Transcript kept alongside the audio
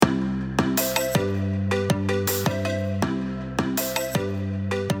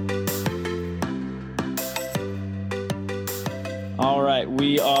right,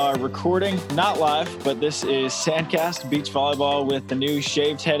 we are recording, not live, but this is SANDCAST Beach Volleyball with the new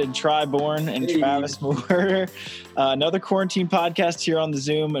shaved-headed Bourne and Travis Mewhirter. Another quarantine podcast here on the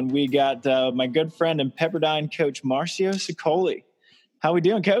Zoom, and we got my good friend and Pepperdine coach, Marcio Sicoli. How we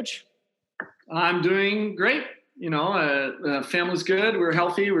doing, Coach? I'm doing great. Family's good. We're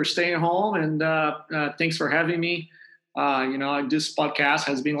healthy. We're staying home, and thanks for having me. This podcast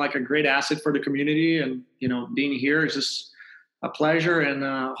has been like a great asset for the community, and, being here is just a pleasure, and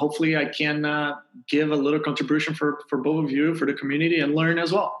hopefully I can give a little contribution for both of you, for the community, and learn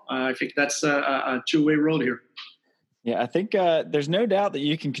as well. I think that's a two-way road here. Yeah, I think there's no doubt that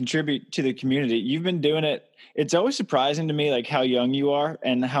you can contribute to the community. You've been doing it. It's always surprising to me, like how young you are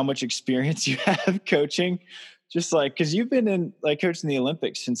and how much experience you have coaching. Just like, because you've been in coaching the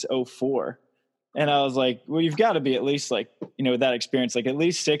Olympics since 2004. And I was like, well, you've got to be at least with that experience, like at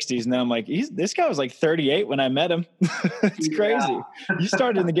least 60s. And then I'm like, this guy was like 38 when I met him. It's crazy. You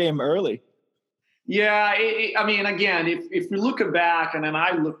started in the game early. Yeah. Again, if we look back, and then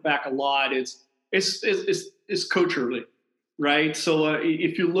I look back a lot, it's culturally, right? So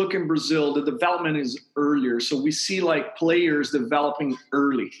if you look in Brazil, the development is earlier. So we see like players developing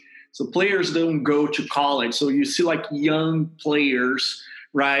early. So players don't go to college. So you see like young players,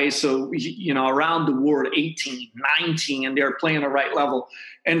 right? So, around the world, 18, 19, and they're playing the right level.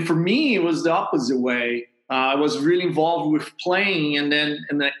 And for me, it was the opposite way. I was really involved with playing. And then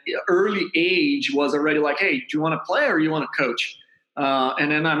in the early age was already like, hey, do you want to play or you want to coach?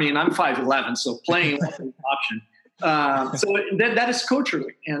 And then, I'm 5'11", so playing wasn't an option. So that is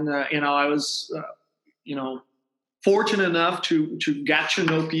culturally. And, I was, fortunate enough to get to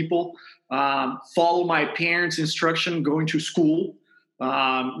know people, follow my parents' instruction, going to school.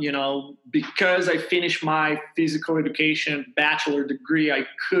 Because I finished my physical education bachelor degree, I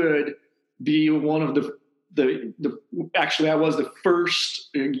could be one of actually I was the first,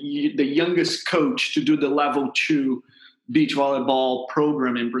 the youngest coach to do the level 2 beach volleyball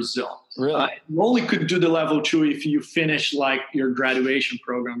program in Brazil. Really? You only could do the level 2 if you finish like your graduation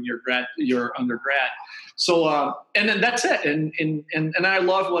program, your undergrad. So, and then that's it. And I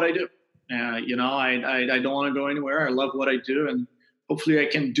love what I do. I don't want to go anywhere. I love what I do. And hopefully I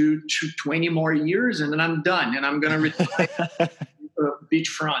can do 20 more years and then I'm done and I'm going to retire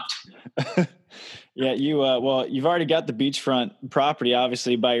beachfront. Yeah, you've already got the beachfront property,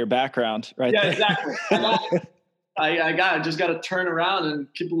 obviously, by your background, right? Yeah, exactly. I just got to turn around and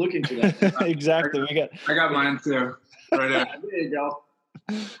keep looking to that. Exactly. I got mine too. Right there you go.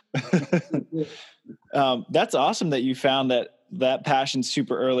 That's awesome that you found that passion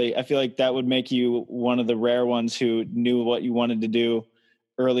super early. I feel like that would make you one of the rare ones who knew what you wanted to do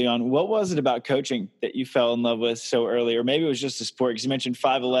early on. What was it about coaching that you fell in love with so early? Or maybe it was just a sport, because you mentioned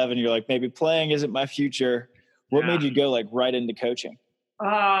 5'11", you're like, maybe playing isn't my future. What made you go right into coaching?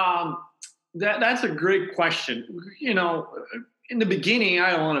 That's a great question. In the beginning,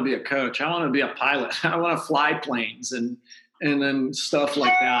 I don't want to be a coach. I want to be a pilot. I want to fly planes and then stuff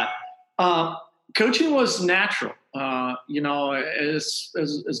like that. Coaching was natural. As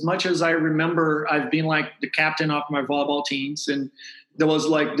much as I remember, I've been like the captain of my volleyball teams, and there was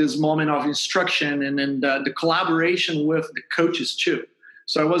like this moment of instruction and then the collaboration with the coaches too.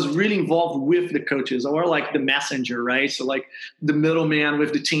 So I was really involved with the coaches, or like the messenger, right? So like the middleman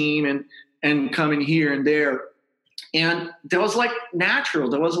with the team and coming here and there. And that was like natural.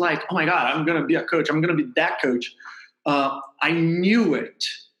 That was like, oh my God, I'm going to be a coach. I'm going to be that coach. I knew it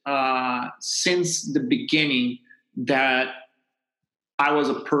since the beginning that I was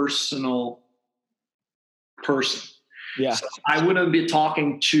a personal person. Yeah. So I wouldn't be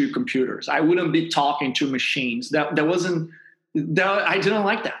talking to computers. I wouldn't be talking to machines. That wasn't, I didn't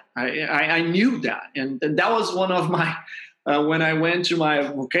like that. I knew that. And that was one of my, when I went to my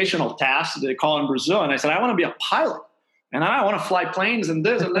vocational task, they call in Brazil, and I said, I want to be a pilot and I want to fly planes and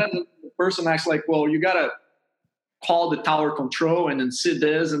this and that. And the person acts like, well, you got to call the tower control and then see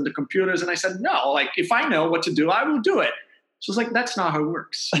this and the computers. And I said, no, like if I know what to do, I will do it. She was like, that's not how it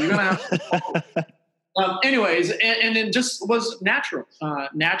works. You're going to have to follow. Anyways, and it just was natural,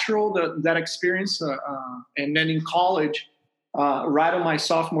 that experience. And then in college, right on my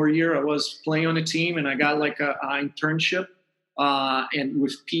sophomore year, I was playing on a team and I got like an internship and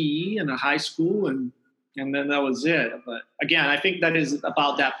with PE in a high school. And then that was it. But again, I think that is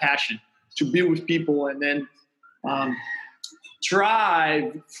about that passion to be with people and then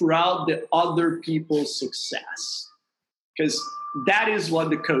thrive throughout the other people's success, because that is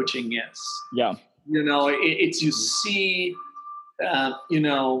what the coaching is. Yeah. It's you see,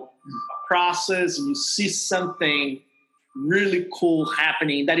 process, you see something really cool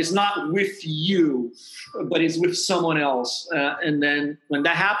happening that is not with you, but is with someone else. And then when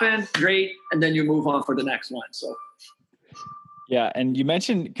that happens, great. And then you move on for the next one. So. Yeah. And you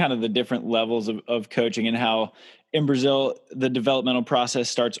mentioned kind of the different levels of coaching and how in Brazil, the developmental process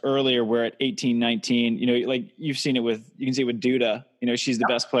starts earlier. Where at 18, 19, like you've seen it you can see it with Duda, she's the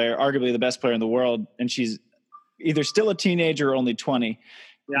best player, arguably the best player in the world. And she's either still a teenager or only 20.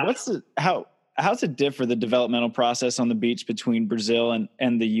 Yeah. How's it differ, the developmental process on the beach between Brazil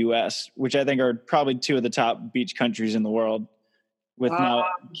and the US, which I think are probably two of the top beach countries in the world, with now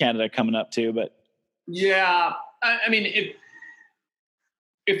Canada coming up too, but. Yeah. I mean,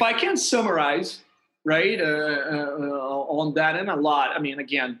 if I can summarize, right, on that, and a lot, I mean,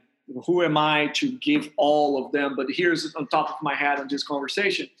 again, who am I to give all of them? But here's on top of my head on this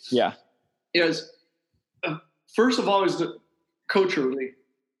conversation. Yeah. Is first of all, is the culturally,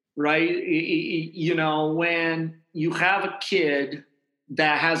 right? When you have a kid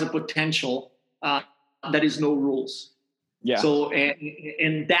that has a potential, that is no rules. Yeah. So,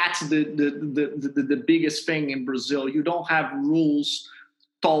 and that's the biggest thing in Brazil. You don't have rules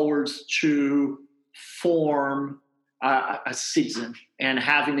towards to form a season and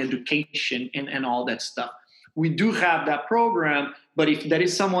having education and all that stuff. We do have that program, but if there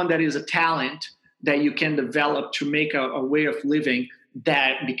is someone that is a talent that you can develop to make a way of living,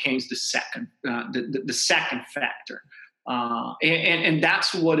 that becomes the second factor. And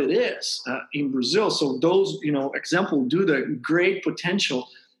that's what it is in Brazil. So those, example, do the great potential.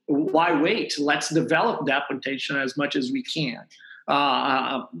 Why wait? Let's develop that potential as much as we can,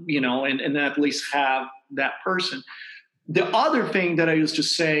 and at least have that person. The other thing that I used to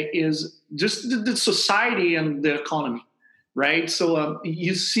say is just the society and the economy, right? So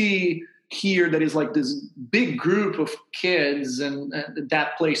you see here that is like this big group of kids and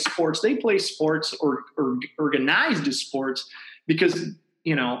that play sports. They play sports or organize the sports because,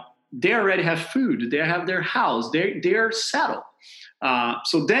 they already have food. They have their house. They're settled.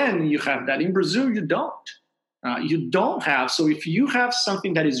 So then you have that. In Brazil, you don't. You don't have. So if you have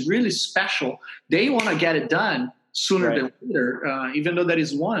something that is really special, they want to get it done sooner than later, even though that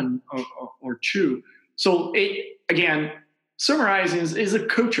is one or two. So again, summarizing is a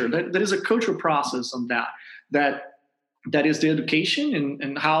culture. That is a cultural process on that is the education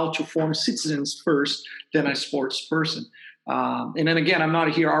and how to form citizens first, then a sports person. And then again, I'm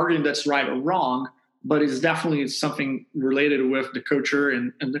not here arguing that's right or wrong, but it's definitely something related with the culture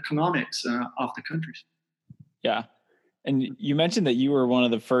and the economics of the countries. Yeah. And you mentioned that you were one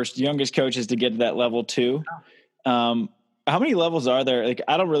of the youngest coaches to get to that level too. How many levels are there? Like,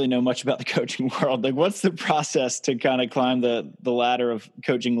 I don't really know much about the coaching world. Like, what's the process to kind of climb the ladder of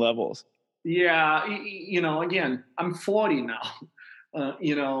coaching levels? Yeah. Again, I'm 40 now.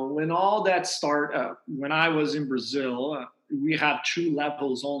 When all that started, when I was in Brazil, we have 2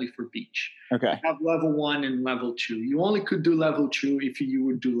 levels only for beach. Okay. We have level 1 and level 2. You only could do level 2 if you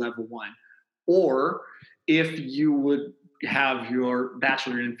would do level 1, or if you would have your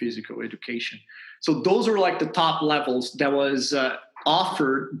bachelor in physical education. So those are like the top levels that was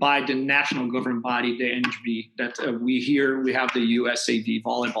offered by the national government body, the NGB, that we have the USAV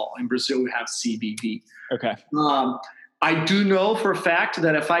volleyball. In Brazil, we have CBV. Okay. I do know for a fact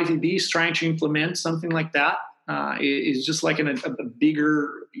that FIVB is trying to implement something like that. It's just like in a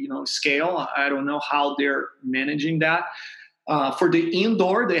bigger, scale. I don't know how they're managing that. For the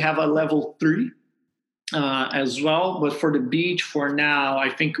indoor, they have a level 3 as well. But for the beach, for now, I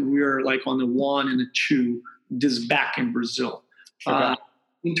think we're like on the 1 and the 2, this back in Brazil. Okay.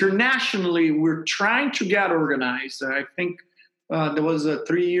 Internationally, we're trying to get organized. I think there was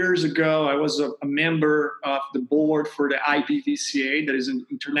 3 years ago, I was a member of the board for the IBVCA, that is an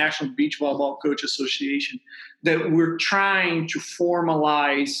International Beach Volleyball Coach Association, that we're trying to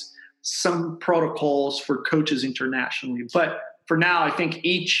formalize some protocols for coaches internationally. But for now, I think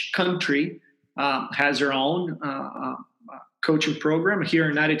each country has their own coaching program. Here in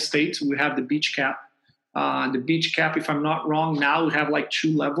the United States, we have the Beach Cap. The Beach Cap, if I'm not wrong, now we have like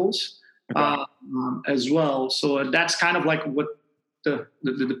 2 levels as well. So that's kind of like what the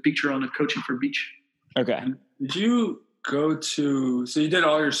picture on the coaching for beach. Okay. Did you so you did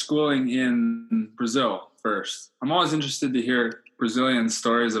all your schooling in Brazil first? I'm always interested to hear Brazilian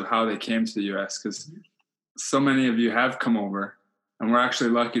stories of how they came to the U.S. because so many of you have come over, and we're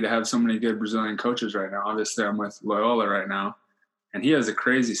actually lucky to have so many good Brazilian coaches right now. Obviously, I'm with Loyola right now, and he has a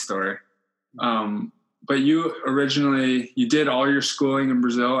crazy story. But you did all your schooling in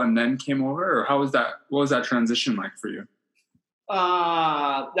Brazil and then came over, or how was that? What was that transition like for you?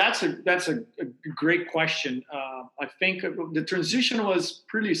 That's a great question. I think the transition was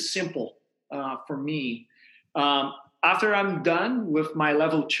pretty simple for me. after I'm done with my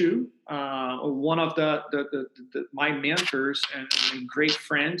level 2, one of my mentors and a great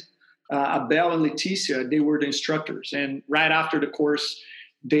friend, Abel and Leticia, they were the instructors. And right after the course,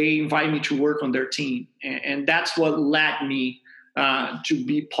 they invited me to work on their team. And that's what led me to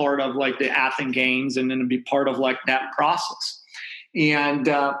be part of like the Athens Games and then to be part of like that process. And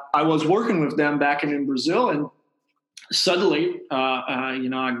I was working with them back in Brazil, and suddenly,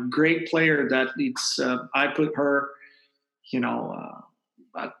 a great player that I put her,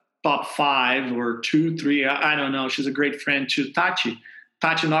 top 5 or 2, 3, I don't know. She's a great friend to Tati.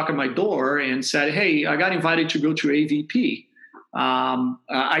 Tati knocked on my door and said, "Hey, I got invited to go to AVP.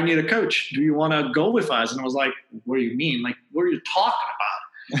 I need a coach. Do you want to go with us?" And I was like, "What do you mean? Like, what are you talking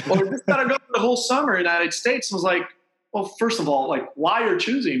about?" Well, we just got to go for the whole summer in the United States. I was like, "Well, first of all, like, why are you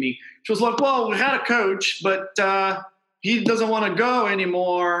choosing me?" She was like, "Well, we had a coach, but he doesn't want to go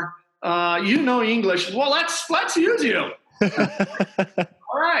anymore. You know English. Well, let's use you."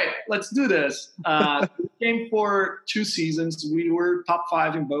 All right, let's do this. We came for 2 seasons. We were top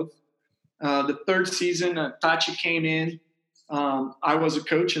 5 in both. The 3rd season, Tati came in. I was a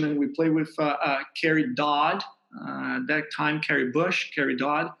coach, and then we played with Carrie Dodd. At that time, Carrie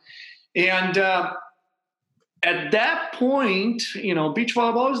Dodd. And at that point, beach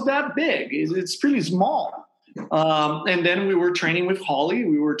volleyball is that big. It's pretty small. And then we were training with Holly.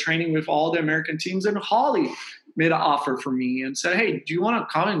 We were training with all the American teams, and Holly made an offer for me and said, "Hey, do you want to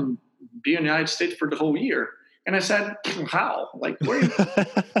come and be in the United States for the whole year?" And I said, "How? Like, where?"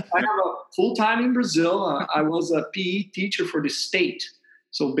 I have a full-time in Brazil. I was a PE teacher for the state.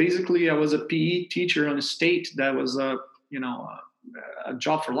 So basically I was a PE teacher on a state that was a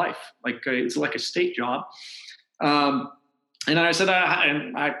job for life. Like it's like a state job. And I said,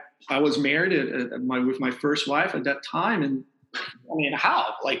 I was married with my first wife at that time. And I mean,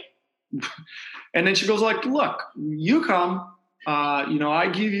 how? Like, and then she goes like, "Look, you come, I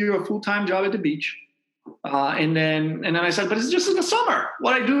give you a full-time job at the beach." And then I said, "But it's just in the summer.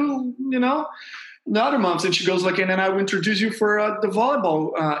 What I do, the other months." And she goes like, "And then I will introduce you for the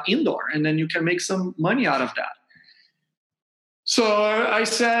volleyball indoor, and then you can make some money out of that." So I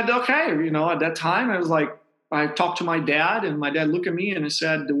said, okay. At that time, I was like, I talked to my dad, and my dad looked at me and I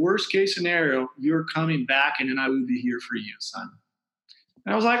said, "The worst case scenario, you're coming back, and then I will be here for you, son."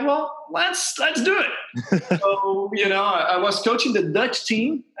 And I was like, "Well, let's do it." So, I was coaching the Dutch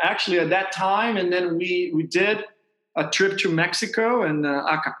team actually at that time. And then we did a trip to Mexico and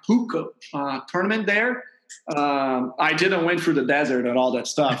Acapulco tournament there. I didn't went through the desert and all that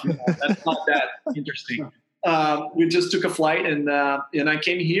stuff. That's not that interesting. We just took a flight and I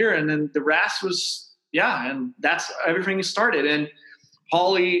came here, and then the rest was, and that's everything started. And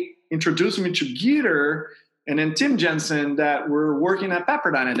Holly introduced me to Geeter and then Tim Jensen that were working at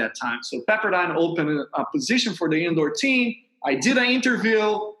Pepperdine at that time. So Pepperdine opened a position for the indoor team. I did an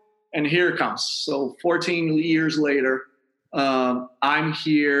interview, and here it comes. So 14 years later, I'm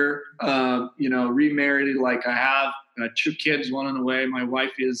here, remarried. Like I have 2 kids, 1 on the way. My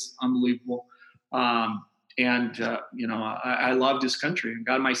wife is unbelievable. I love this country. I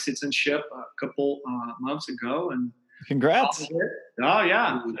got my citizenship a couple months ago, and congrats. Oh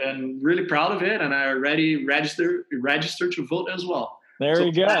yeah. And really proud of it. And I already registered to vote as well. There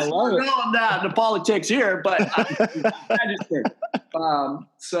you go. I love it. On that, the politics here, but I'm registered.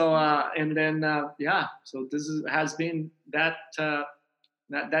 So this has been that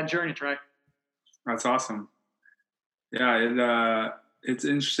journey, Troy. That's awesome. Yeah. It's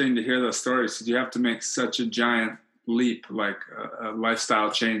interesting to hear those stories, because you have to make such a giant leap, like a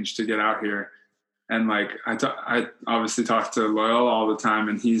lifestyle change to get out here. And like, I obviously talk to Loyal all the time,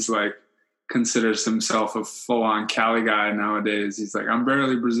 and he's like, considers himself a full-on Cali guy nowadays. He's like, I'm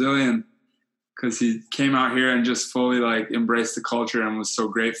barely Brazilian, because he came out here and just fully like embraced the culture and was so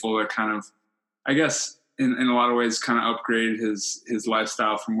grateful to kind of, I guess, in a lot of ways, kind of upgrade his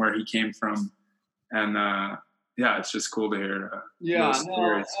lifestyle from where he came from. And it's just cool to hear.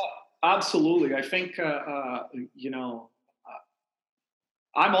 Absolutely. I think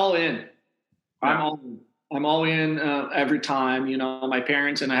I'm all in. I'm all in every time. My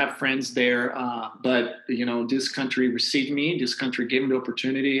parents and I have friends there, but this country received me. This country gave me the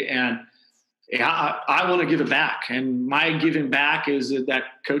opportunity, and I want to give it back. And my giving back is that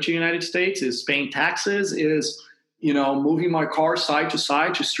coaching in the United States, is paying taxes, is moving my car side to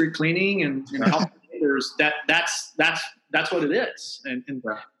side to street cleaning, and helping others. That's what it is,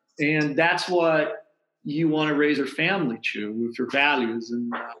 and that's what you want to raise your family to, with your values.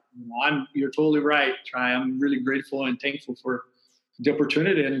 And you're totally right, Tri. I'm really grateful and thankful for the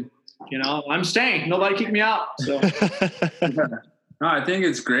opportunity, and I'm staying. Nobody kicked me out. So no, I think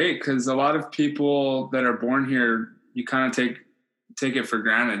it's great, because a lot of people that are born here you kind of take it for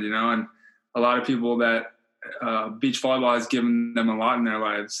granted, and a lot of people that beach volleyball has given them a lot in their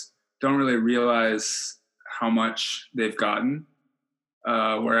lives don't really realize how much they've gotten.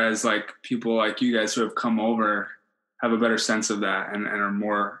 Whereas like people like you guys who have come over have a better sense of that and are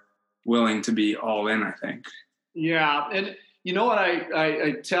more willing to be all in, I think. Yeah. And you know what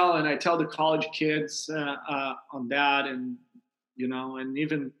I tell the college kids on that, and, and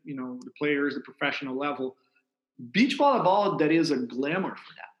even, the players, the professional level, beach volleyball, that is a glamour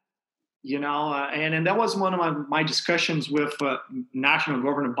for that. And that was one of my discussions with national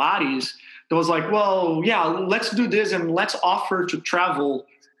governing bodies. That was like, well, yeah, let's do this and let's offer to travel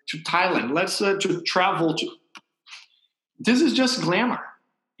to Thailand. Let's to travel to. This is just glamour.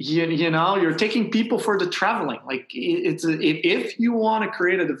 You're taking people for the traveling. Like if you want to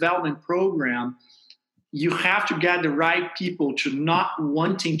create a development program, you have to get the right people to not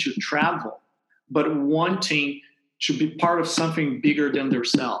wanting to travel, but wanting to be part of something bigger than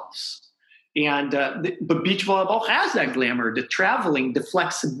themselves. And but beach volleyball has that glamour, the traveling, the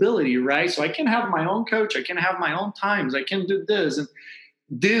flexibility, right? So I can have my own coach, I can have my own times, I can do this, and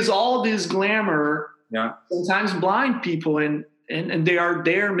all this glamour. Yeah. Sometimes blind people, and they are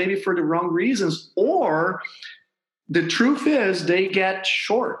there maybe for the wrong reasons, or the truth is they get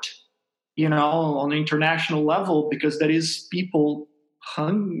short, on the international level, because that is people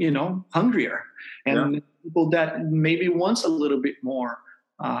hungrier, and people that maybe wants a little bit more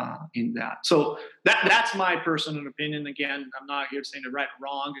in that. So that's my personal opinion. Again, I'm not here saying the right or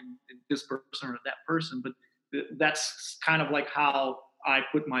wrong and this person or that person, but that's kind of like how I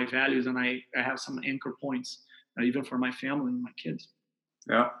put my values, and I have some anchor points, even for my family and my kids.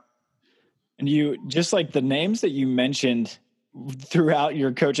 Yeah. And you, just like the names that you mentioned throughout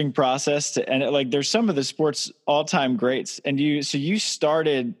your coaching process, and there's some of the sport's all-time greats. And you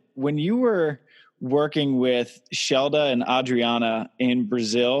started when you were working with Shelda and Adriana in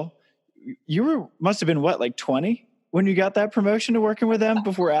Brazil. You must have been 20 when you got that promotion to working with them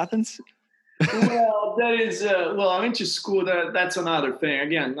before Athens? Well, that is, I went to school. That's another thing.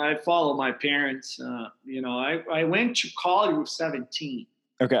 Again, I follow my parents. I went to college with 17.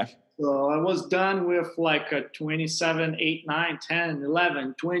 Okay. So I was done with a 27, 8, 9, 10,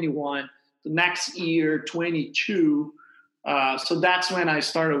 11, 21. The next year, 22. So that's when I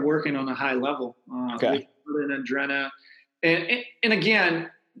started working on a high level. Okay. With Adriana. And again,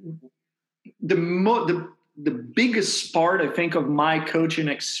 the biggest part, I think, of my coaching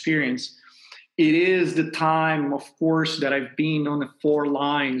experience, it is the time, of course, that I've been on the four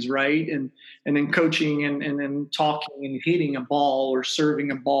lines, right? And then coaching and then talking and hitting a ball or serving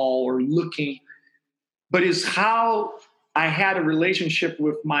a ball or looking. But it's how I had a relationship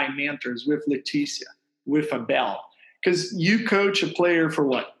with my mentors, with Leticia, with Abel. Because you coach a player for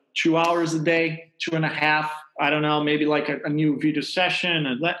 2 hours a day, 2.5, I don't know, maybe a new video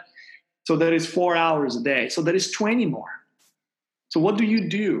session. So that is 4 hours a day. So that is 20 more. So what do you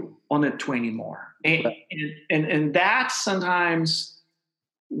do on the 20 more? And that's sometimes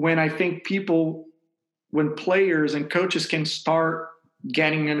when I think when players and coaches can start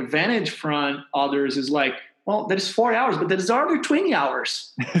getting an advantage from others is well, that is 4 hours, but that is already 20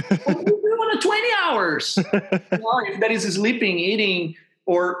 hours. What do you do on the 20 hours? If that is sleeping, eating,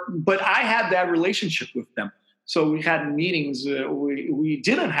 but I had that relationship with them. So we had meetings. We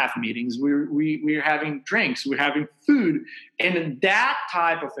didn't have meetings. We were having drinks. We were having food. And that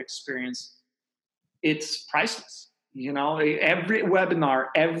type of experience, it's priceless. Every webinar,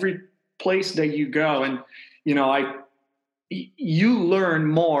 every place that you go, and, you learn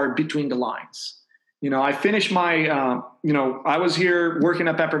more between the lines. I finished my, I was here working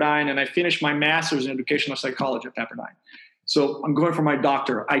at Pepperdine, and I finished my master's in educational psychology at Pepperdine. So I'm going for my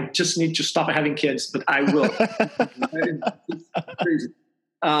doctor. I just need to stop having kids, but I will. It's crazy.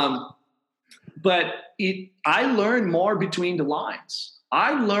 But I learned more between the lines.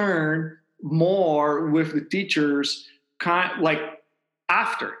 I learned more with the teachers,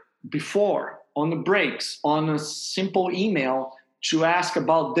 after, before, on the breaks, on a simple email to ask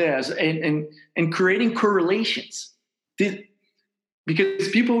about this, and creating correlations. Because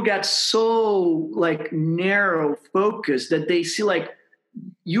people get so narrow focused that they see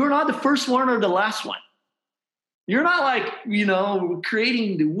you're not the first one or the last one. You're not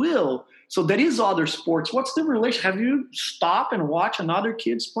creating the wheel. So that is other sports. What's the relation? Have you stopped and watched another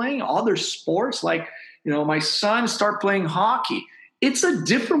kids playing other sports? My son start playing hockey. It's a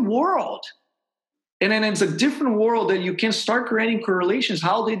different world. And then it's a different world that you can start creating correlations,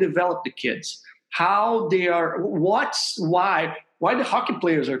 how they develop the kids, how they are, why the hockey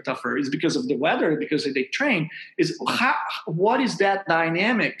players are tougher is because of the weather, because they train. What is that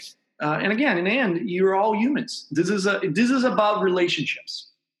dynamic And again, in the end, you're all humans. This is about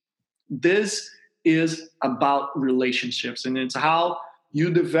relationships. This is about relationships, and it's how you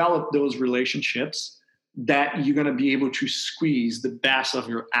develop those relationships that you're going to be able to squeeze the best of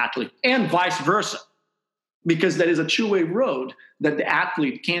your athlete, and vice versa, because that is a two-way road that the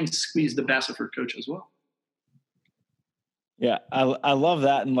athlete can squeeze the best of her coach as well. Yeah, I love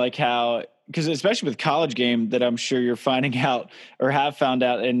that, and like how, because especially with college game, that I'm sure you're finding out or have found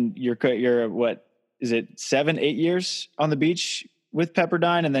out, and you're what is it 7-8 years on the beach with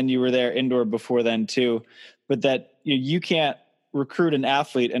Pepperdine, and then you were there indoor before then too, but that you can't recruit an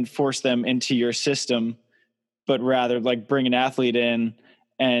athlete and force them into your system, but rather like bring an athlete in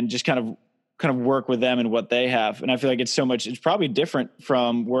and just kind of work with them and what they have. And I feel like it's probably different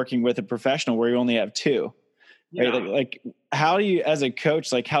from working with a professional where you only have two. Yeah. Right? Like how do you, as a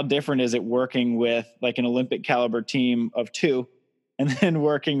coach, like how different is it working with like an Olympic caliber team of two and then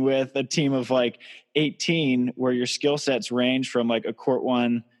working with a team of like 18 where your skill sets range from like a court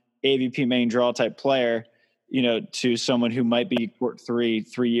one AVP main draw type player, to someone who might be court 3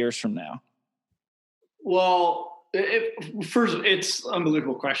 years from now? Well, first, it's an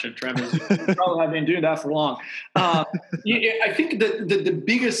unbelievable question, Travis. You probably have been doing that for long. I think the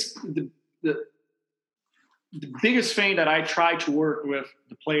biggest thing that I try to work with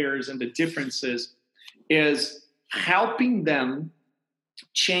the players and the differences is helping them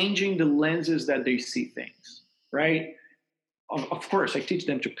changing the lenses that they see things, right? Of course, I teach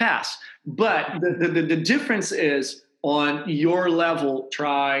them to pass, but the difference is on your level,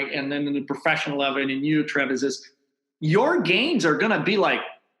 Try, and then in the professional level, and in you, Travis, is your gains are going to be like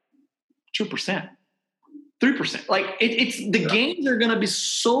 2%, 3%. Like gains are going to be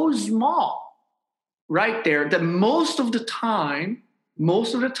so small right there that most of the time,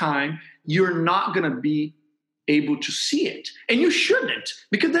 you're not going to be able to see it. And you shouldn't,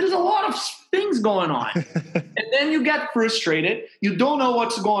 because there's a lot of things going on. And then you get frustrated. You don't know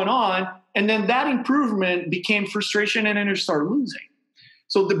what's going on. And then that improvement became frustration, and then you start losing.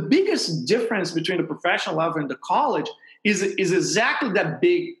 So the biggest difference between the professional level and the college is exactly that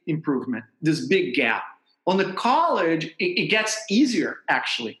big improvement, this big gap. On the college, it gets easier,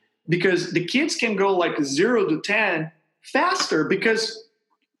 actually, because the kids can go like 0 to 10 faster because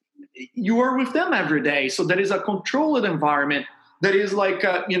you are with them every day. So that is a controlled environment. That is like,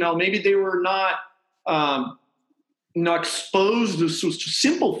 maybe they were not exposed to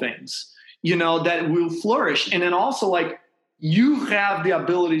simple things, that will flourish. And then also like you have the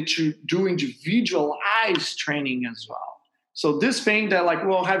ability to do individualized training as well. So this thing that like,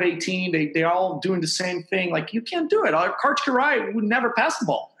 we'll have 18, they're all doing the same thing. Like you can't do it. Coach Karai would never pass the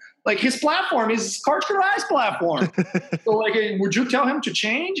ball. Like his platform is Coach Karai's platform. So like, would you tell him to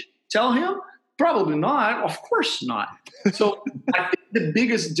change? Tell him? Probably not. Of course not. So I think the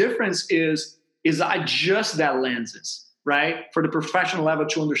biggest difference is adjust that lenses, right? For the professional level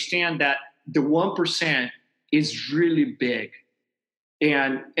to understand that the 1% is really big.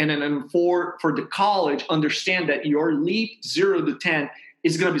 And then for the college, understand that your leap 0 to 10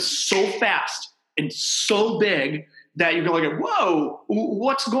 is going to be so fast and so big that you're going to go, whoa,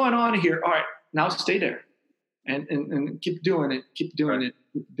 what's going on here? All right, now stay there and keep doing it, keep doing it.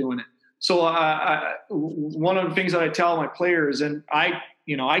 So one of the things that I tell my players, and I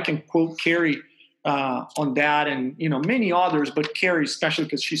can quote Carrie on that, and many others, but Carrie especially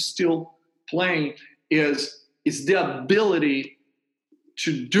because she's still playing, is the ability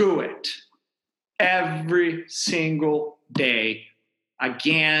to do it every single day,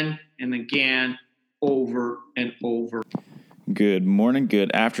 again and again, over and over. Good morning,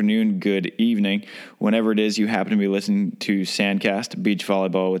 good afternoon, good evening. Whenever it is you happen to be listening to SANDCAST, Beach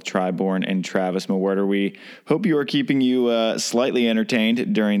Volleyball with Bourne and Travis Mewhirter, we hope you are keeping you slightly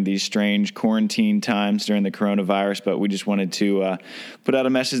entertained during these strange quarantine times during the coronavirus, but we just wanted to put out a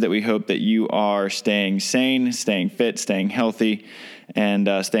message that we hope that you are staying sane, staying fit, staying healthy, and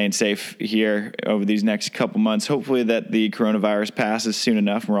staying safe here over these next couple months. Hopefully that the coronavirus passes soon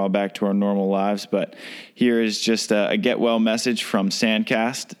enough and we're all back to our normal lives. But here is just a get well message from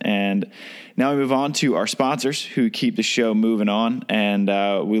SANDCAST. And now we move on to our sponsors who keep the show moving on. And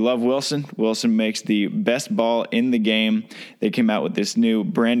we love Wilson. Wilson makes the best ball in the game. They came out with this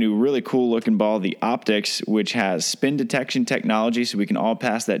brand new, really cool looking ball, the Optics, which has spin detection technology so we can all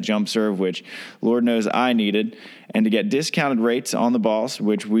pass that jump serve, which Lord knows I needed. And to get discounted rates on the balls,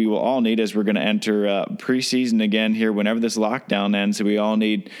 which we will all need as we're going to enter preseason again here whenever this lockdown ends. So we all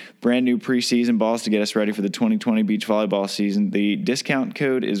need brand new preseason balls to get us ready for the 2020 beach volleyball season. The discount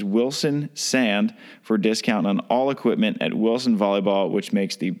code is WilsonSand for discount on all equipment at Wilson Volleyball, which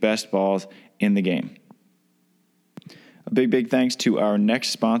makes the best balls in the game. A big thanks to our next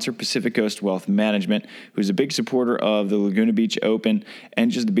sponsor, Pacific Coast Wealth Management, who's a big supporter of the Laguna Beach Open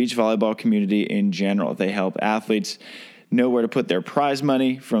and just the beach volleyball community in general. They help athletes know where to put their prize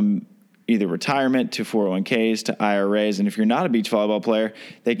money, from either retirement to 401ks to IRAs. And if you're not a beach volleyball player,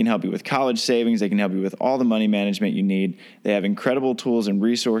 they can help you with college savings. They can help you with all the money management you need. They have incredible tools and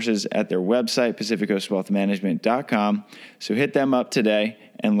resources at their website, pacificcoastwealthmanagement.com. So hit them up today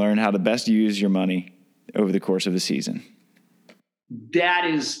and learn how to best use your money over the course of the season. That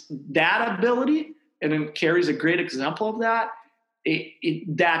ability, and then Carrie's a great example of that.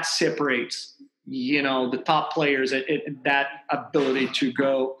 That separates, the top players, that ability to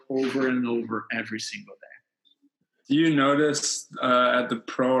go over and over every single day. Do you notice at the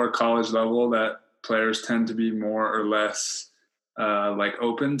pro or college level that players tend to be more or less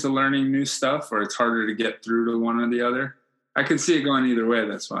open to learning new stuff, or it's harder to get through to one or the other? I could see it going either way.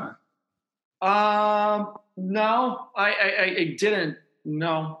 That's why. No, I didn't.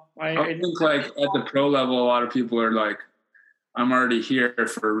 No, I think at the pro level, a lot of people are like, I'm already here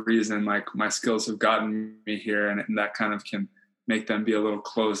for a reason. Like, my skills have gotten me here, and that kind of can make them be a little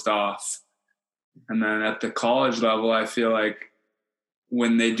closed off. And then at the college level, I feel like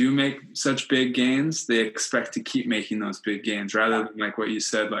when they do make such big gains, they expect to keep making those big gains rather than like what you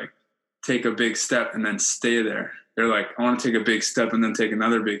said, like take a big step and then stay there. They're like, I want to take a big step and then take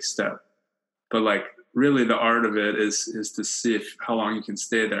another big step. But like, really the art of it is to see how long you can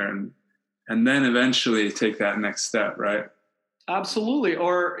stay there and then eventually take that next step, right? Absolutely.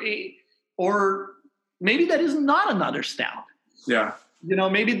 Or maybe that is not another step. Yeah.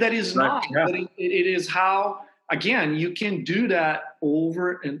 Maybe that is not, but it is how, again, you can do that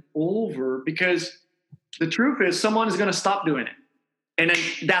over and over, because the truth is someone is going to stop doing it. And then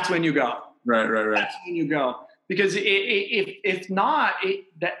that's when you go. Right. That's when you go. Because if not,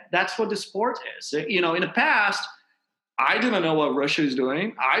 that's what the sport is. In the past, I didn't know what Russia is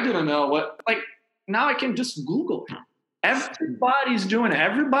doing. I didn't know now I can just Google it. Everybody's doing it.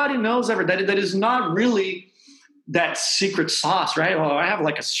 Everybody knows that is not really that secret sauce, right? Oh, I have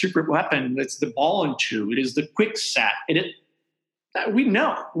like a secret weapon. It's the ball and two. It is the quick set. We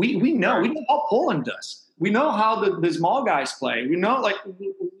know. We know. We know how Poland does. We know how the small guys play. We know,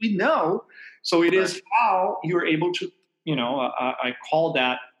 we know. So it is how you're able to, I call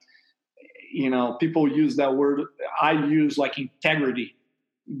that, people use that word. I use integrity.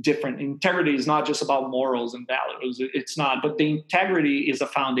 Different. Integrity is not just about morals and values. It's not, but the integrity is a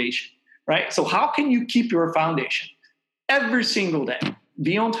foundation, right? So how can you keep your foundation every single day?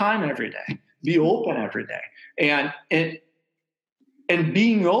 Be on time every day. Be open every day. And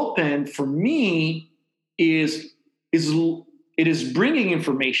being open for me is bringing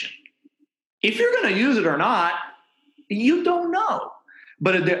information. If you're going to use it or not, you don't know.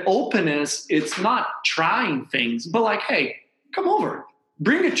 But the openness, it's not trying things, but hey, come over.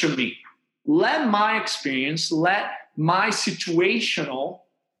 Bring it to me. Let my experience, let my situational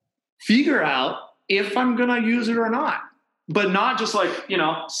figure out if I'm going to use it or not. But not just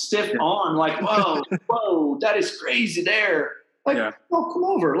stiff on, whoa, that is crazy there. Oh, come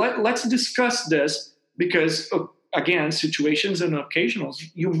over. Let's discuss this, because, again, situations and occasionals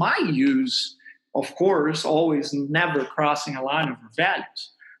you might use, of course, always never crossing a line of your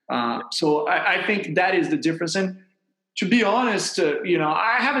values. So I think that is the difference. And to be honest,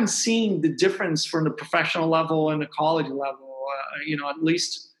 I haven't seen the difference from the professional level and the college level, at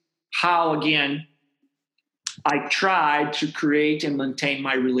least how, again, I try to create and maintain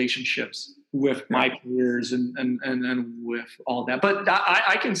my relationships with my peers and with all that. But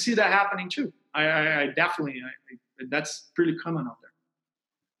I can see that happening too. I definitely, that's pretty common out there.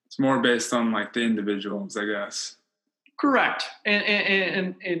 It's more based on the individuals, I guess. Correct.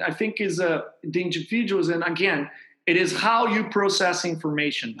 And I think is the individuals, and again, it is how you process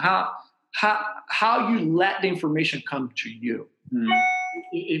information, how you let the information come to you.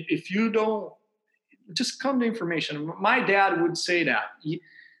 If you don't, just come to information. My dad would say that.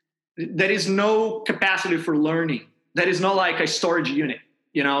 There is no capacity for learning. That is not like a storage unit.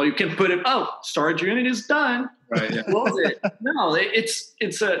 You can put it, storage unit is done. Right. Yeah. Close it. No,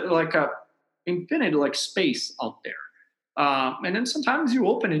 it's a infinite space out there. And then sometimes you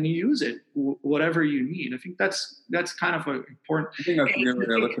open and you use it, whatever you need. I think that's kind of important. I think that's a good way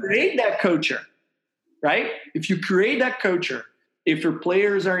to look at it. Create that culture, right? If you create that culture, if your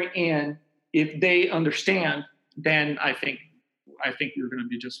players are in, if they understand, then I think you're going to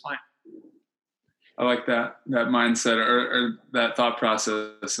be just fine. I like that mindset or that thought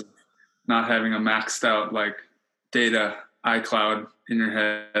process of not having a maxed out data iCloud in your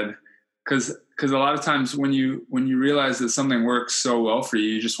head, because a lot of times when you realize that something works so well for you,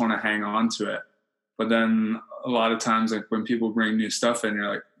 you just want to hang on to it. But then a lot of times, like when people bring new stuff in, you're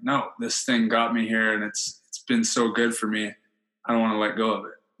like, no, this thing got me here and it's been so good for me. I don't want to let go of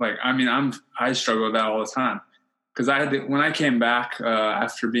it. Like, I mean, I struggle with that all the time. Cause when I came back,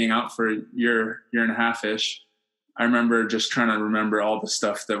 after being out for a year and a half ish, I remember just trying to remember all the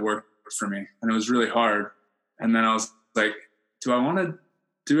stuff that worked for me. And it was really hard. And then I was like, do I want to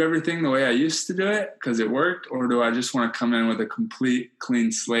do everything the way I used to do it because it worked? Or do I just want to come in with a complete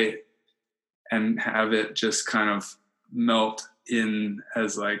clean slate and have it just kind of melt in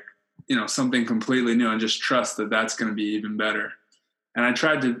as like, you know, something completely new and just trust that that's going to be even better. And I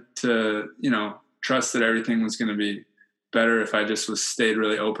tried to, you know, trust that everything was going to be better if I just stayed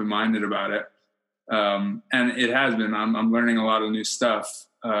really open-minded about it. And it has been. I'm learning a lot of new stuff,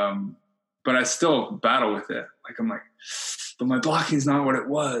 but I still battle with it. Like I'm like, but my blocking is not what it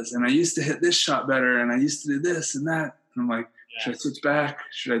was, and I used to hit this shot better, and I used to do this and that. And I'm like, should I switch back?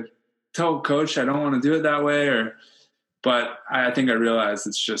 Should I tell coach I don't want to do it that way? But I think I realized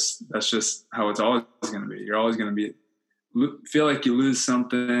that's just how it's always going to be. You're always going to feel like you lose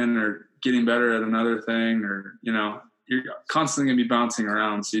something or getting better at another thing, or you know, you're constantly going to be bouncing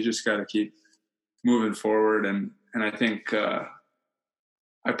around. So you just got to keep moving forward. And I think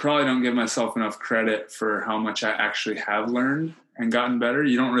I probably don't give myself enough credit for how much I actually have learned and gotten better.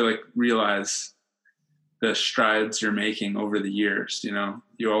 You don't really realize the strides you're making over the years. You know,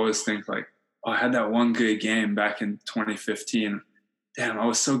 you always think like, oh, I had that one good game back in 2015. Damn, I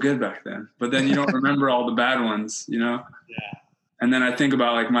was so good back then. But then you don't remember all the bad ones, you know? Yeah. And then I think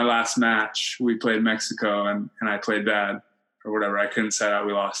about like my last match, we played Mexico and I played bad or whatever. I couldn't set out,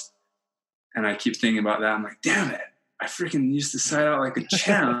 we lost. And I keep thinking about that. I'm like, damn it. I freaking used to side out like a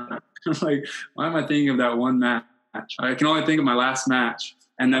champ. I'm like, why am I thinking of that one match? I can only think of my last match.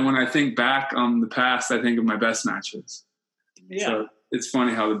 And then when I think back on the past, I think of my best matches. Yeah. So it's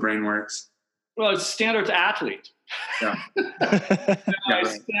funny how the brain works. Well, it's standard athlete. Yeah.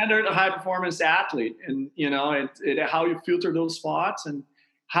 Standard high performance athlete. And, you know, how you filter those spots and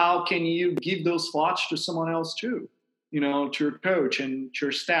how can you give those spots to someone else too, you know, to your coach and to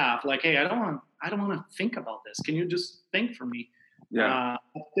your staff. Like, hey, I don't want to think about this. Can you just think for me? Yeah.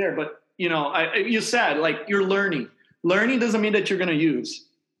 Up there. But, you know, you said like you're learning. Learning doesn't mean that you're going to use.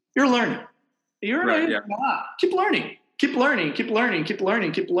 You're learning. You're right, keep learning. Keep learning. Keep learning. Keep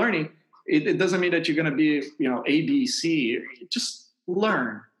learning. Keep learning. It doesn't mean that you're going to be, you know, A, B, C. Just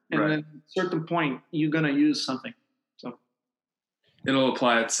learn. And then at a certain point, you're going to use something. So it'll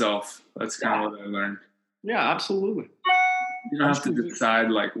apply itself. That's kind of what I learned. Yeah, absolutely. You don't have to decide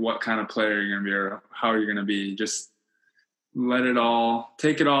like what kind of player you're going to be or how you're going to be. Just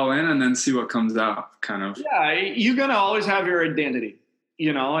take it all in and then see what comes out kind of. Yeah, you're going to always have your identity,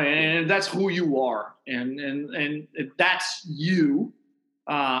 you know, and that's who you are. And that's you.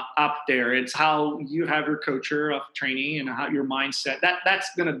 Up there, it's how you have your culture of training and how your mindset. That's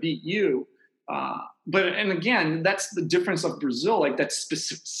going to be you. And again, that's the difference of Brazil. Like that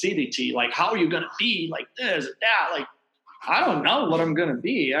specificity. Like how are you going to be like this or that? Like I don't know what I'm going to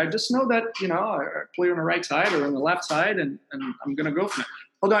be. I just know that you know I play on the right side or on the left side, and I'm going to go from it.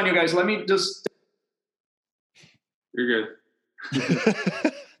 Hold on, you guys. Let me just. You're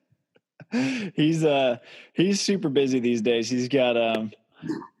good. He's super busy these days. He's got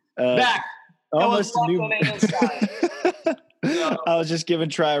back almost a new. I was just giving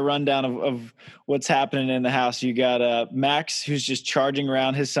Try a rundown of what's happening in the house. You got Max, who's just charging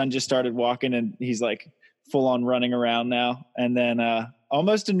around. His son just started walking, and he's like full on running around now. And then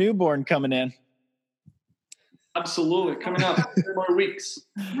almost a newborn coming in. Absolutely, coming up 3 more weeks.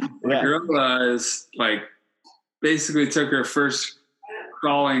 My girl is like basically took her first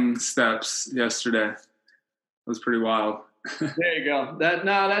crawling steps yesterday. It was pretty wild. There you go.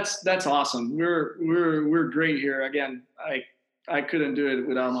 That's awesome. We're great here. Again, I couldn't do it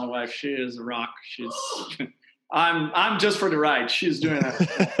without my wife. She is a rock. I'm just for the ride. She's doing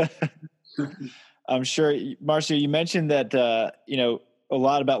that. I'm sure, Marcio, you mentioned that you know a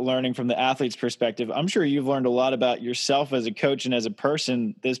lot about learning from the athlete's perspective. I'm sure you've learned a lot about yourself as a coach and as a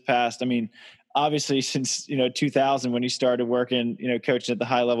person this past. I mean, obviously since 2000 when you started working, coaching at the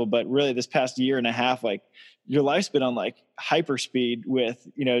high level, but really this past year and a half, like your life's been on like hyper speed with,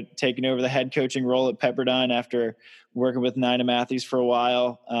 taking over the head coaching role at Pepperdine after working with Nina Matthies for a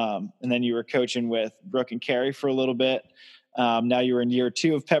while. And then you were coaching with Brooke and Carrie for a little bit. Now you're in year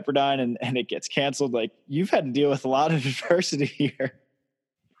 2 of Pepperdine and it gets canceled. Like you've had to deal with a lot of adversity here.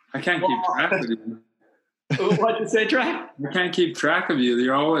 I can't keep track of you. What did you say, Trey? I can't keep track of you.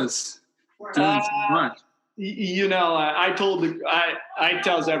 You're always doing so much. I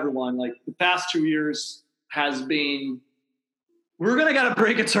tells everyone like the past 2 years has been, we're going to get a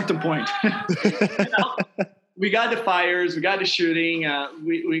break at a certain point. we got the fires, we got the shooting,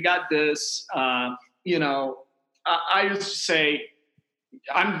 we got this. I used to say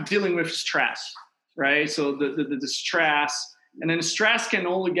I'm dealing with stress, right? So the stress, and then stress can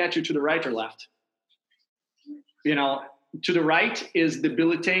only get you to the right or left. To the right is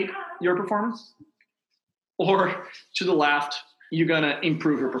debilitate your performance, or to the left, you're going to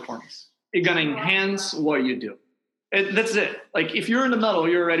improve your performance. You're going to enhance what you do. That's it. Like if you're in the middle,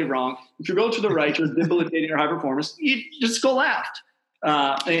 you're already wrong. If you go to the right, you're debilitating your high performance. You just go left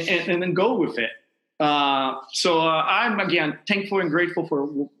and then go with it. So I'm, again, thankful and grateful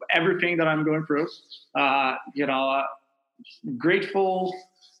for everything that I'm going through. Grateful,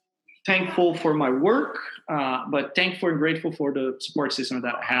 thankful for my work, but thankful and grateful for the support system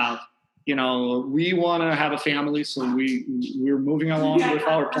that I have. We want to have a family, so we're moving along with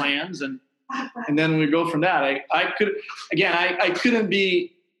our plans, and then we go from that. I couldn't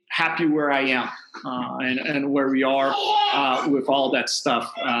be happy where I am and where we are with all that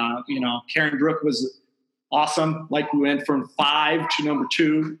stuff. Karen Brook was awesome. Like we went from 5 to number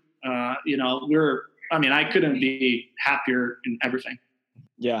 2. I couldn't be happier in everything.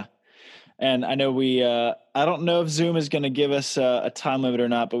 Yeah. And I know I don't know if Zoom is going to give us a time limit or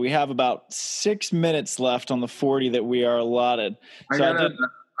not, but we have about 6 minutes left on the 40 that we are allotted. I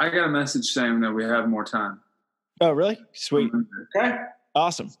got a message saying that we have more time. Oh, really? Sweet. Okay.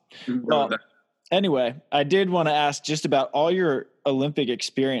 Awesome. Well, anyway, I did want to ask just about all your Olympic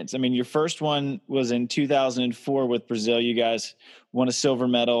experience. I mean, your first one was in 2004 with Brazil. You guys won a silver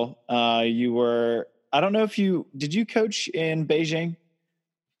medal. I don't know if did you coach in Beijing?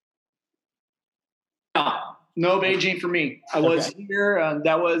 No Beijing for me. I was here.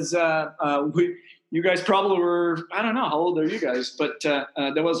 That was you guys probably were. I don't know how old are you guys, but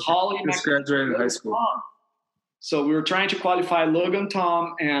there was Holly. Just graduated high school. So we were trying to qualify Logan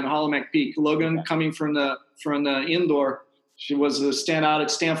Tom and Holly McPeak. Logan coming from the indoor. She was a standout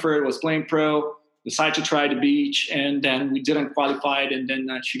at Stanford. Was playing pro. Decided to try the beach, and then we didn't qualify it. And then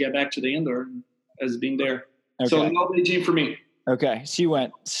she got back to the indoor as being there. Okay. So no Beijing for me. Okay, so you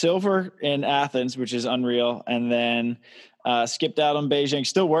went silver in Athens, which is unreal, and then skipped out on Beijing.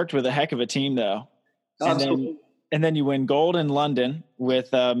 Still worked with a heck of a team, though. And then you win gold in London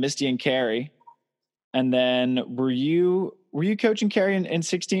with Misty and Carrie. And then were you coaching Carrie in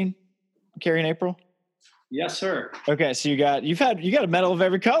 16? Carrie in April? Yes, sir. Okay, so you got a medal of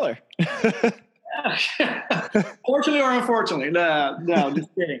every color. Fortunately or unfortunately, no, just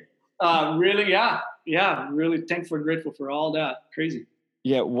kidding. Really, yeah, really thankful and grateful for all that. Crazy.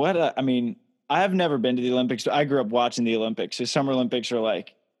 Yeah, I have never been to the Olympics. I grew up watching the Olympics. So Summer Olympics are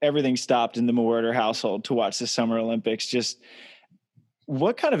like everything stopped in the Mewhirter household to watch the Summer Olympics. Just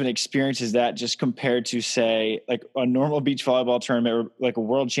what kind of an experience is that just compared to, say, like a normal beach volleyball tournament or like a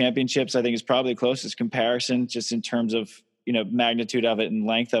world championships? I think is probably the closest comparison just in terms of, magnitude of it and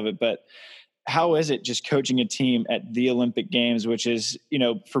length of it. But how is it just coaching a team at the Olympic Games, which is,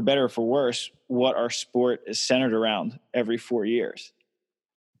 for better or for worse, what our sport is centered around every 4 years?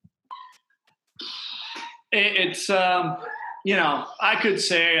 It's, I could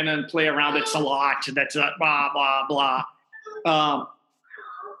say and then play around. It's a lot. That's a blah, blah, blah.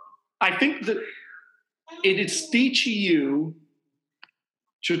 I think that it is teaching you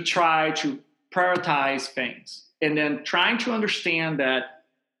to try to prioritize things and then trying to understand that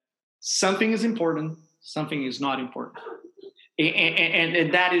something is important, something is not important.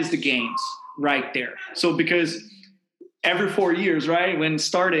 And that is the games right there. So because every 4 years, right, when it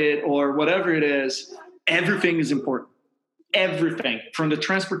started or whatever it is, everything is important. Everything, from the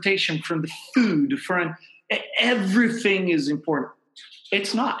transportation, from the food, from everything is important.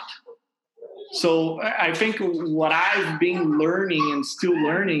 It's not. So I think what I've been learning and still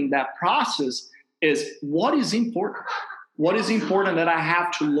learning that process is what is important. What is important that I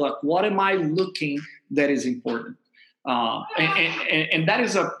have to look? What am I looking that is important? And that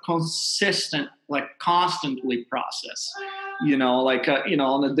is a consistent, constantly process,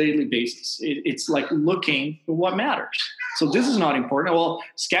 on a daily basis. It's like looking for what matters. So this is not important. Well,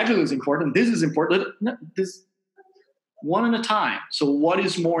 schedule is important. This is important. This one at a time. So what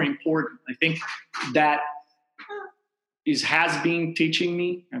is more important? I think that has been teaching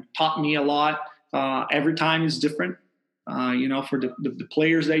me and taught me a lot. Every time is different. For the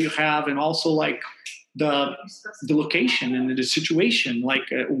players that you have, and also like the location and the situation,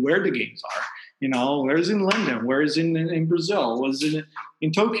 where the games are, where is in London, where is in Brazil, was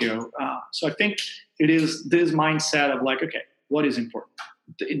in Tokyo. So I think it is this mindset of okay, what is important?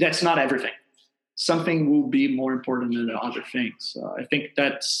 That's not everything. Something will be more important than other things. I think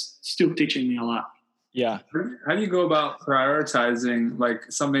that's still teaching me a lot. Yeah. How do you go about prioritizing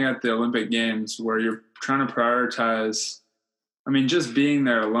like something at the Olympic Games where you're trying to prioritize? I mean, just being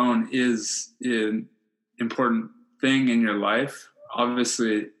there alone is an important thing in your life.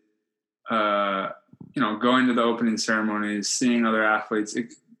 Obviously, going to the opening ceremonies, seeing other athletes,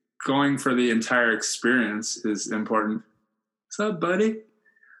 going for the entire experience is important. What's up, buddy?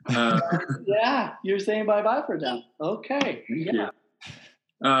 Yeah, you're saying bye-bye for them. Okay. Yeah.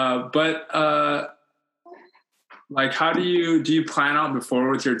 Like, how do you plan out before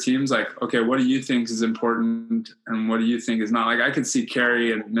with your teams? Like, okay, what do you think is important and what do you think is not? Like, I could see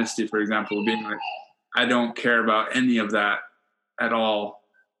Carrie and Misty, for example, being like, I don't care about any of that at all.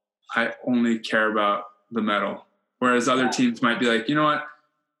 I only care about the medal. Whereas other teams might be like, you know what?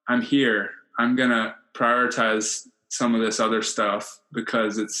 I'm here. I'm going to prioritize some of this other stuff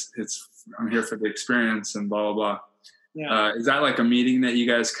because I'm here for the experience and blah, blah, blah. Yeah. Is that like a meeting that you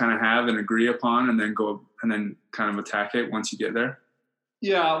guys kind of have and agree upon and then go and then kind of attack it once you get there?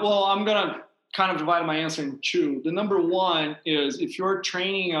 Yeah, well, I'm going to kind of divide my answer in two. The number one is if you're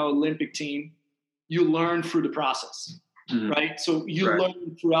training an Olympic team, you learn through the process, right? So you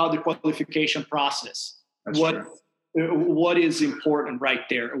learn throughout the qualification process. That's what is important right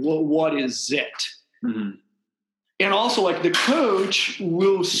there? What is it? Mm-hmm. And also, like, the coach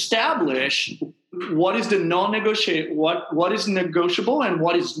will establish what is the non-negotiable, what is negotiable and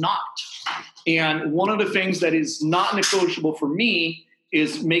what is not. And one of the things that is not negotiable for me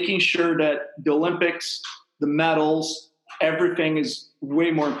is making sure that the Olympics, the medals, everything is way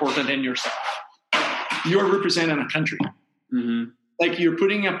more important than yourself. You're representing a country. Mm-hmm. Like, you're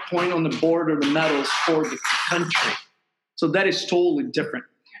putting a point on the board or the medals for the country. So that is totally different.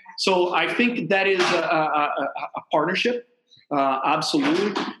 So I think that is a partnership,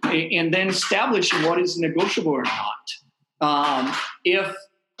 absolutely, and then establishing what is negotiable or not.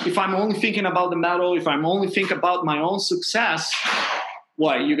 If I'm only thinking about the medal, if I'm only thinking about my own success,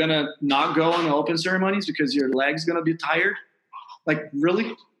 what, you're gonna not go on the open ceremonies because your leg's gonna be tired? Like,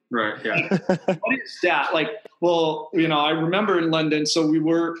 really? Right. Yeah. What is that? Like, well, I remember in London, so we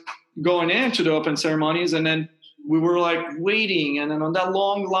were going into the open ceremonies, and then we were like waiting, and then on that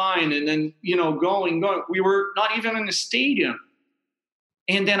long line, and then, going. We were not even in the stadium.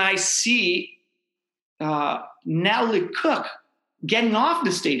 And then I see Natalie Cook getting off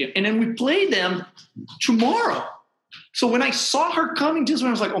the stadium, and then we play them tomorrow. So when I saw her coming, just when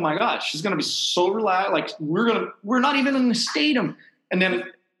I was like, oh my gosh, she's going to be so relaxed. Like, we're not even in the stadium. And then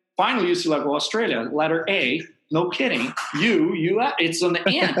finally you see, like, well, Australia, letter A, no kidding. It's on the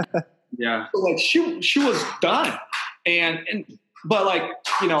end. Yeah. So, like, she was done. But like,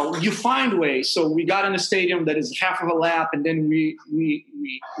 you find ways. So we got in the stadium that is half of a lap, and then we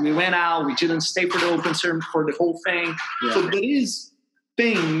went out. We didn't stay for the open ceremony for the whole thing. Yeah. So there is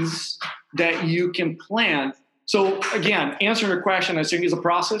things that you can plan. So again, answering your question, I think is a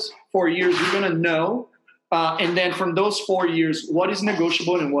process. 4 years, you're going to know. And then from those 4 years, what is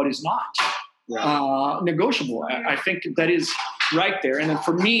negotiable and what is not negotiable. I think that is right there. And then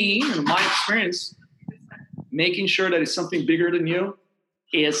for me, in my experience, making sure that it's something bigger than you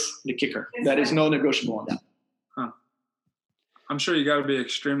is the kicker. That is no negotiable on that. Huh. I'm sure you got to be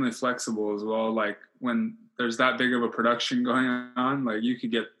extremely flexible as well. Like, when there's that big of a production going on, like, you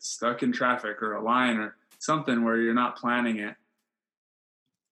could get stuck in traffic or a line or something where you're not planning it.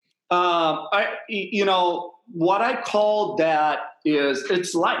 What I call that is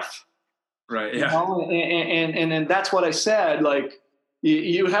it's life. Right. Yeah. And that's what I said. Like,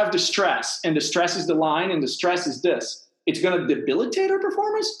 you have the stress, and the stress is the line, and the stress is this. It's going to debilitate our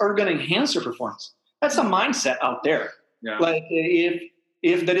performance or going to enhance our performance. That's a mindset out there. Yeah. Like,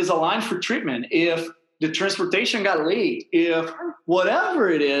 if there is a line for treatment, if the transportation got late, if whatever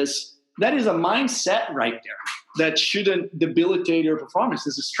it is, that is a mindset right there that shouldn't debilitate your performance.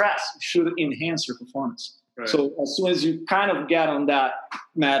 It's a stress. It should enhance your performance. Right. So as soon as you kind of get on that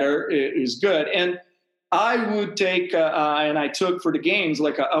matter, it is good. And I would take, and I took for the games,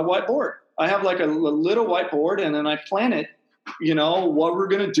 like a whiteboard. I have like a little whiteboard, and then I plan it, what we're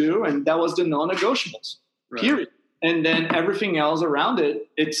going to do. And that was the non-negotiables, period. And then everything else around it,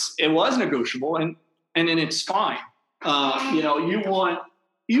 it was negotiable, and then it's fine. You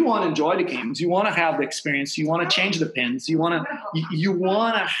want to enjoy the games. You want to have the experience. You want to change the pins. You want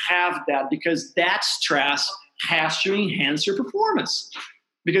to have that, because that stress has to enhance your performance.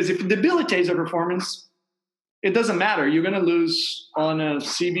 Because if it debilitates your performance, it doesn't matter. You're going to lose on a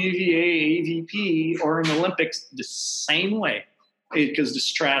CBVA, AVP, or an Olympics the same way, because the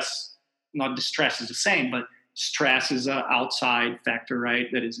stress is the same, but stress is an outside factor,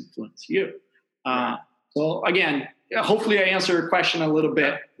 right, that is influencing you. So again, hopefully I answer your question a little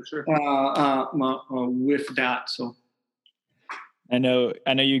bit for sure. With that. So I know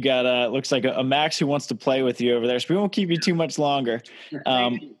you got looks like a Max who wants to play with you over there, so we won't keep you too much longer.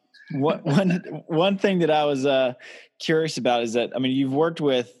 One thing that I was curious about is that, I mean, you've worked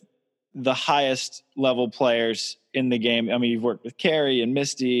with the highest level players in the game. I mean, you've worked with Carrie and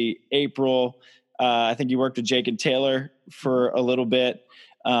Misty, April. I think you worked with Jake and Taylor for a little bit.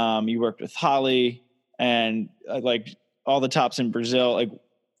 You worked with Holly and like all the tops in Brazil. Like,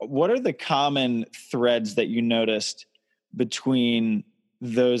 what are the common threads that you noticed between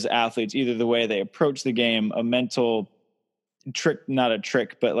those athletes, either the way they approach the game, a mental trick, not a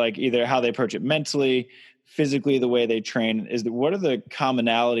trick, but like either how they approach it mentally, physically, the way they train? What are the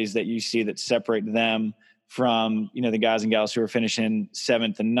commonalities that you see that separate them from, you know, the guys and gals who are finishing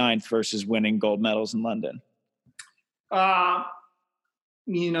 7th and 9th versus winning gold medals in London?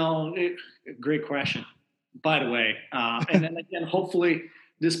 Great question, by the way. And then again, hopefully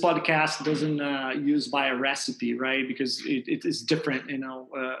this podcast doesn't use by a recipe, right? Because it is different,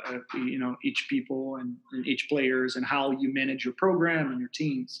 each people and each players and how you manage your program and your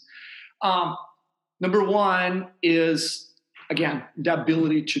teams. Number one is, again, the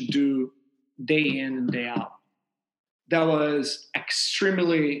ability to do day in and day out. That was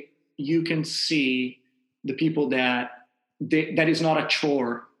extremely, you can see the people that is not a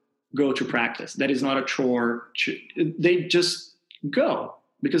chore, go to practice. That is not a chore. They just go,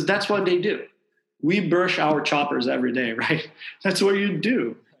 because that's what they do. We brush our choppers every day, right? That's what you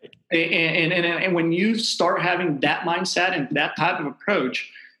do. And when you start having that mindset and that type of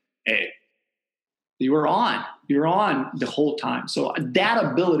approach, you're on the whole time. So that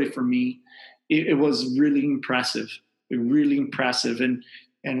ability for me, it was really impressive, And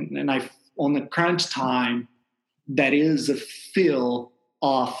I, on the crunch time, that is a feel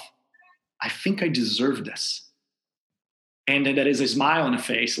of, I think I deserve this. And then that is a smile on the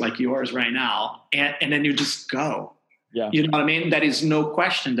face like yours right now. And then you just go. Yeah. You know what I mean? That is no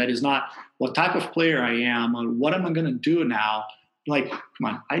question. That is not what type of player I am or what am I going to do now? Like, come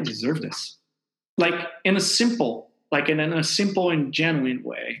on, I deserve this. Like in a simple and genuine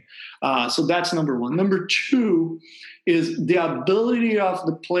way. So that's number one. Number two is the ability of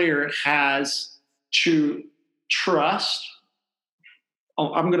the player has to trust.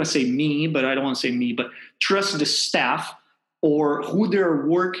 Oh, I'm going to say me, but I don't want to say me, but trust the staff or who they're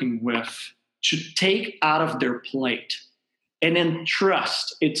working with to take out of their plate. And then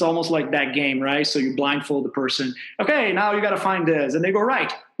trust. It's almost like that game, right? So you blindfold the person. Okay, now you got to find this. And they go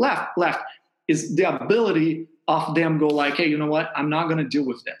right, left. Is the ability of them go like, hey, you know what? I'm not going to deal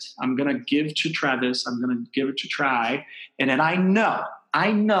with this. I'm going to give to Travis. I'm going to give it to Try. And then I know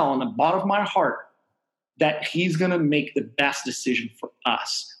on the bottom of my heart that he's going to make the best decision for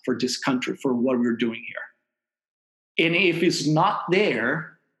us, for this country, for what we're doing here. And if it's not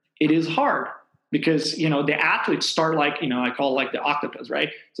there, it is hard because, the athletes start like, I call it like the octopus, right?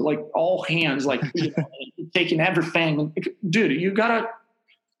 So like all hands, like taking everything. Dude, you got to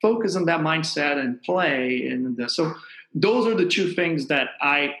focus on that mindset and play. And so those are the two things that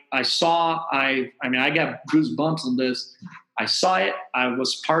I saw. I got goosebumps on this. I saw it. I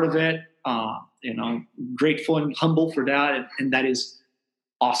was part of it. Grateful and humble for that. And that is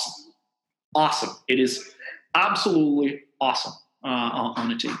awesome. Awesome. It is absolutely awesome on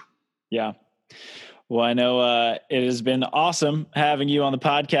the team. Yeah. Well, I know it has been awesome having you on the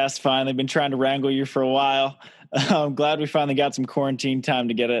podcast. Finally, been trying to wrangle you for a while. I'm glad we finally got some quarantine time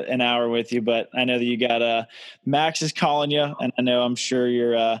to get an hour with you, but I know that you got Max is calling you, and I'm sure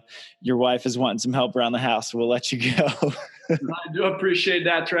your wife is wanting some help around the house, so we'll let you go. I do appreciate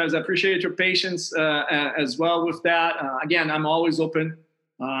that, Travis. I appreciate your patience as well with that. Again, I'm always open.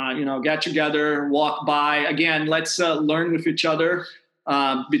 Get together, walk by. Again, let's learn with each other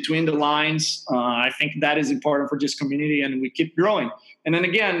between the lines. I think that is important for this community, and we keep growing. And then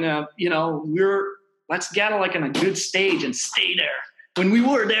again, let's get like in a good stage and stay there. When we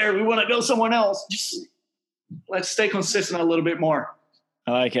were there, we want to go somewhere else. Just let's stay consistent a little bit more.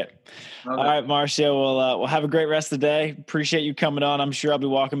 I like it. All right, Marcio, we'll have a great rest of the day. Appreciate you coming on. I'm sure I'll be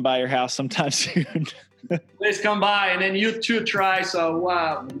walking by your house sometime soon. Please come by, and then you too try.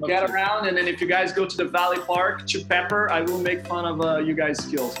 So get around, and then if you guys go to the Valley Park to Pepper, I will make fun of you guys'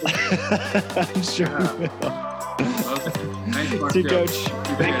 skills. I'm sure we will. Thanks, Marcio. See you, Coach.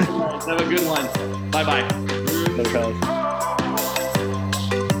 Thank you. Have a good one. Bye-bye. Bye, fellas.